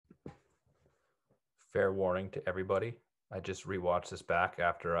Fair warning to everybody. I just rewatched this back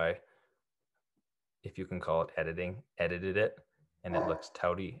after if you can call it edited it, and it looks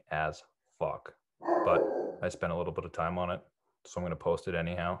touty as fuck. But I spent a little bit of time on it, so I'm going to post it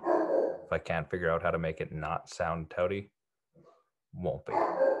anyhow. If I can't figure out how to make it not sound touty, won't be.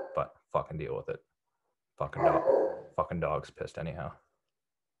 But fucking deal with it. Fucking dog's pissed anyhow.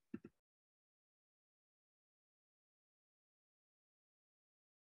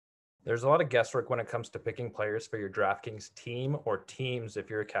 There's a lot of guesswork when it comes to picking players for your DraftKings team or teams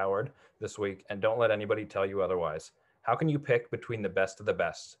if you're a coward this week, and don't let anybody tell you otherwise. How can you pick between the best of the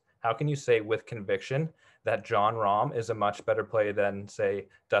best? How can you say with conviction that John Rahm is a much better play than, say,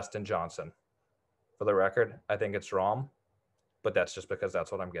 Dustin Johnson? For the record, I think it's Rahm, but that's just because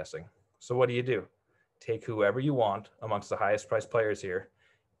that's what I'm guessing. So what do? Take whoever you want amongst the highest priced players here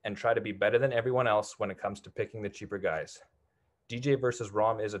and try to be better than everyone else when it comes to picking the cheaper guys. DJ versus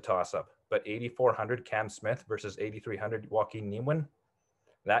Rahm is a toss-up, but 8,400 Cam Smith versus 8,300 Joaquin Niemann,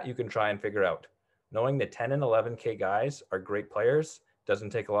 that you can try and figure out. Knowing the 10 and 11K guys are great players doesn't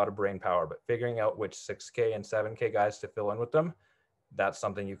take a lot of brain power, but figuring out which 6K and 7K guys to fill in with them, that's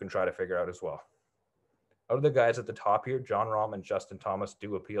something you can try to figure out as well. Out of the guys at the top here, Jon Rahm and Justin Thomas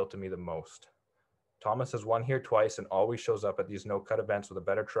do appeal to me the most. Thomas has won here twice and always shows up at these no-cut events with a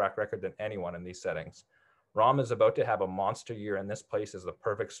better track record than anyone in these settings. Rahm is about to have a monster year, and this place is the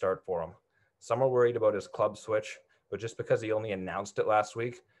perfect start for him. Some are worried about his club switch, but just because he only announced it last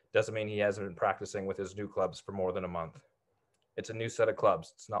week doesn't mean he hasn't been practicing with his new clubs for more than a month. It's a new set of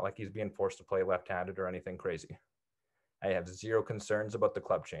clubs. It's not like he's being forced to play left-handed or anything crazy. I have zero concerns about the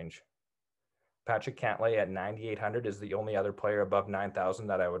club change. Patrick Cantlay at 9,800 is the only other player above 9,000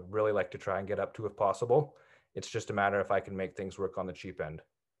 that I would really like to try and get up to if possible. It's just a matter if I can make things work on the cheap end,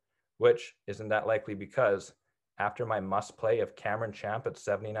 which isn't that likely because after my must play of Cameron Champ at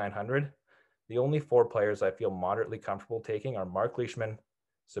 7,900, the only 4 players I feel moderately comfortable taking are Mark Leishman,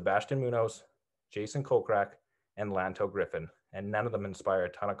 Sebastian Munoz, Jason Kokrak, and Lanto Griffin, and none of them inspire a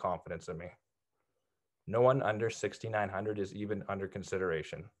ton of confidence in me. No one under 6,900 is even under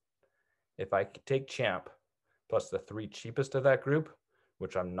consideration. If I take Champ plus the 3 cheapest of that group,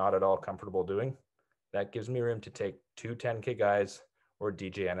 which I'm not at all comfortable doing, that gives me room to take 2 10K guys or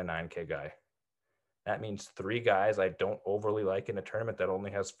DJ and a 9K guy. That means 3 guys I don't overly like in a tournament that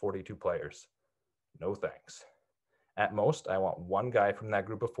only has 42 players. No thanks. At most, I want 1 guy from that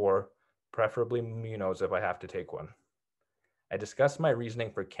group of 4, preferably Munoz if I have to take one. I discussed my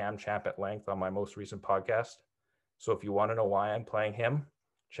reasoning for Cam Champ at length on my most recent podcast, so if you want to know why I'm playing him,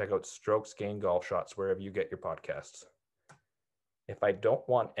 check out Strokes Gain Golf Shots wherever you get your podcasts. If I don't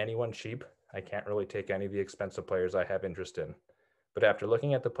want anyone cheap, I can't really take any of the expensive players I have interest in. But after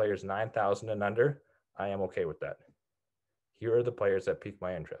looking at the players 9,000 and under, I am okay with that. Here are the players that pique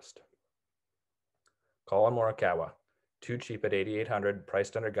my interest. Colin Morikawa, too cheap at 8,800,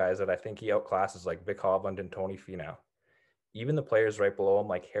 priced under guys that I think he outclasses like Vic Hovland and Tony Finau. Even the players right below him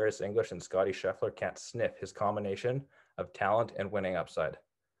like Harris English and Scotty Scheffler can't sniff his combination of talent and winning upside.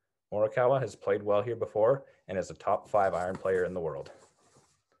 Morikawa has played well here before and is a top 5 iron player in the world.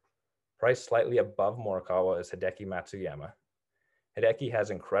 Priced slightly above Morikawa is Hideki Matsuyama. Hideki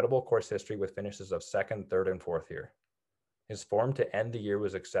has incredible course history with finishes of 2nd, 3rd, and 4th here. His form to end the year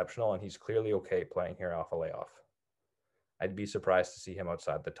was exceptional, and he's clearly okay playing here off a layoff. I'd be surprised to see him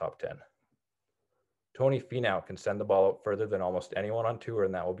outside the top 10. Tony Finau can send the ball out further than almost anyone on tour,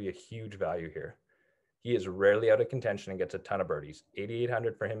 and that will be a huge value here. He is rarely out of contention and gets a ton of birdies.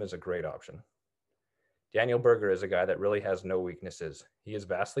 8,800 for him is a great option. Daniel Berger is a guy that really has no weaknesses. He has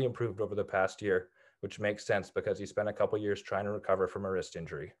vastly improved over the past year, which makes sense because he spent a couple years trying to recover from a wrist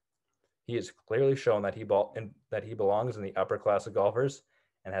injury. He has clearly shown that he belongs in the upper class of golfers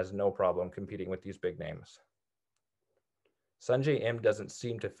and has no problem competing with these big names. Sungjae Im doesn't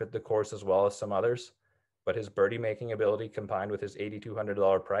seem to fit the course as well as some others, but his birdie-making ability combined with his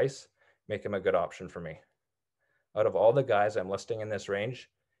 $8,200 price make him a good option for me. Out of all the guys I'm listing in this range,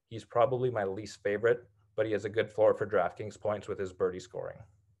 he's probably my least favorite, but he has a good floor for DraftKings points with his birdie scoring.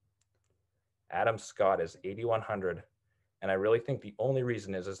 Adam Scott is 8,100, and I really think the only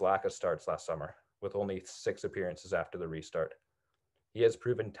reason is his lack of starts last summer, with only 6 appearances after the restart. He has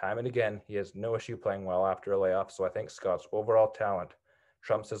proven time and again he has no issue playing well after a layoff, so I think Scott's overall talent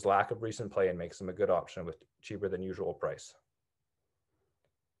trumps his lack of recent play and makes him a good option with cheaper than usual price.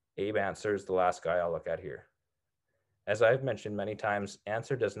 Abe Answer is the last guy I'll look at here. As I've mentioned many times,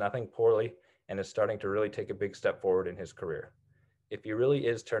 Answer does nothing poorly and is starting to really take a big step forward in his career. If he really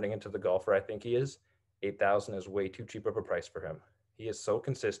is turning into the golfer I think he is, 8,000 is way too cheap of a price for him. He is so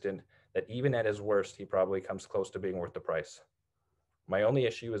consistent that even at his worst, he probably comes close to being worth the price. My only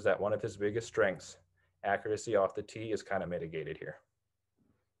issue is that one of his biggest strengths Accuracy off the tee is kind of mitigated here.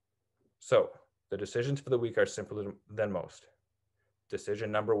 So the decisions for the week are simpler than most.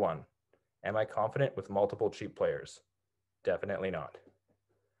 Decision number 1. Am I confident with multiple cheap players? Definitely not.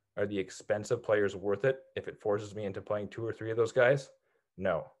 Are the expensive players worth it if it forces me into playing 2 or 3 of those guys?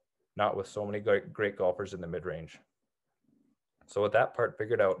 No, not with so many great golfers in the mid-range. So with that part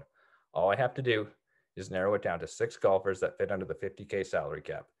figured out, all I have to do is narrow it down to 6 golfers that fit under the 50K salary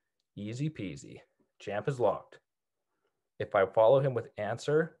cap. Easy peasy. Champ is locked. If I follow him with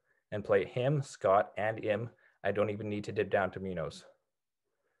Answer and play him, Scott, and Im, I don't even need to dip down to Munoz.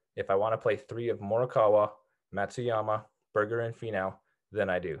 If I want to play 3 of Morikawa, Matsuyama, Berger, and Finau, then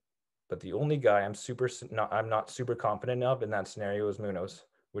I do. But the only guy I'm not super confident of in that scenario is Munoz,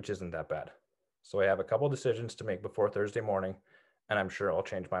 which isn't that bad. So I have a couple decisions to make before Thursday morning, and I'm sure I'll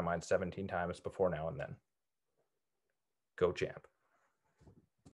change my mind 17 times before now and then. Go Champ.